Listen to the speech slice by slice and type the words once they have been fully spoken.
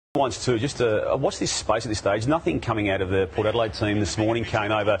Ones too. Just watch this space at this stage. Nothing coming out of the Port Adelaide team this morning came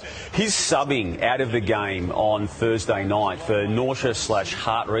over. His subbing out of the game on Thursday night for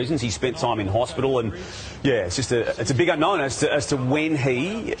nausea/heart reasons. He spent time in hospital, and yeah, it's a big unknown as to when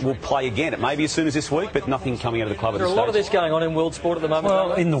he will play again. It may be as soon as this week, but nothing coming out of the club at this stage. There's a lot of this going on in world sport at the moment.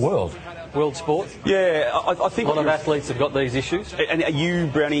 Well, in the world. World sport? Yeah, I think a lot of athletes have got these issues. And are you,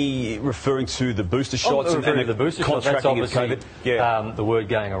 Brownie, referring to the booster shots and the booster shots? That's obviously the word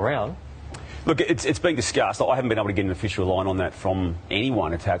going around. Look, it's been discussed. I haven't been able to get an official line on that from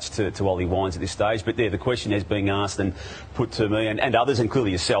anyone attached to Ollie Wines at this stage. But the question is being asked and put to me and others, and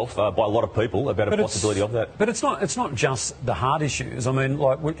clearly yourself, by a lot of people about a possibility of that. But it's not just the heart issues. I mean,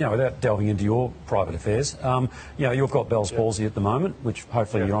 like, without delving into your private affairs, you've got Bell's palsy at the moment, which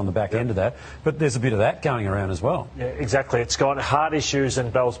hopefully you're on the back end of that. But there's a bit of that going around as well. Yeah, exactly. It's got heart issues,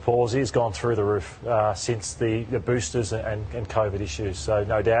 and Bell's palsy has gone through the roof since the boosters and COVID issues. So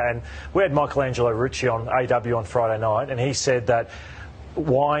no doubt. And we had Michelangelo Rucci on AW on Friday night, and he said that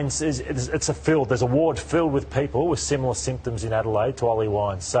Wines there's a ward filled with people with similar symptoms in Adelaide to Ollie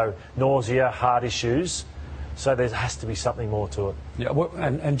Wines. So nausea, heart issues. So there has to be something more to it. Yeah,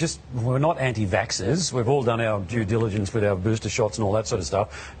 and just, we're not anti-vaxxers. We've all done our due diligence with our booster shots and all that sort of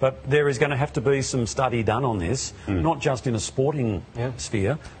stuff. But there is going to have to be some study done on this, not just in a sporting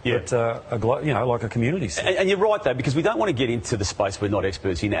sphere, but like a community sphere. And you're right, though, because we don't want to get into the space we're not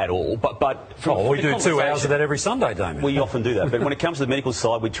experts in at all. But we do 2 hours of that every Sunday, Damien. We often do that. But when it comes to the medical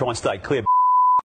side, we try and stay clear.